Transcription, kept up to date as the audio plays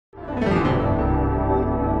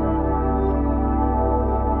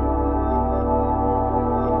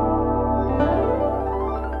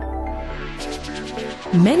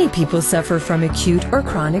Many people suffer from acute or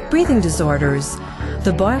chronic breathing disorders.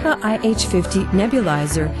 The Beurer IH50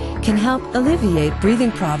 nebulizer can help alleviate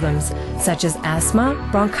breathing problems such as asthma,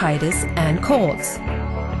 bronchitis, and colds.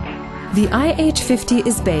 The IH50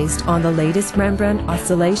 is based on the latest membrane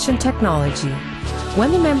oscillation technology.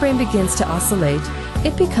 When the membrane begins to oscillate,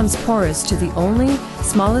 it becomes porous to the only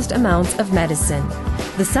smallest amounts of medicine.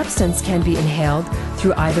 The substance can be inhaled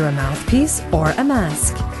through either a mouthpiece or a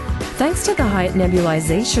mask. Thanks to the high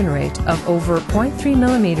nebulization rate of over 0.3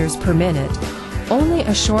 millimeters per minute, only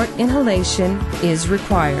a short inhalation is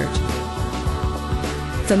required.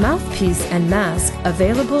 The mouthpiece and mask,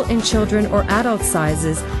 available in children or adult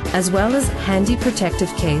sizes, as well as handy protective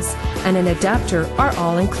case and an adapter, are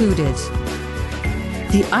all included.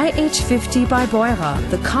 The IH50 by Beurer,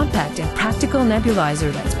 the compact and practical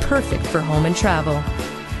nebulizer that's perfect for home and travel.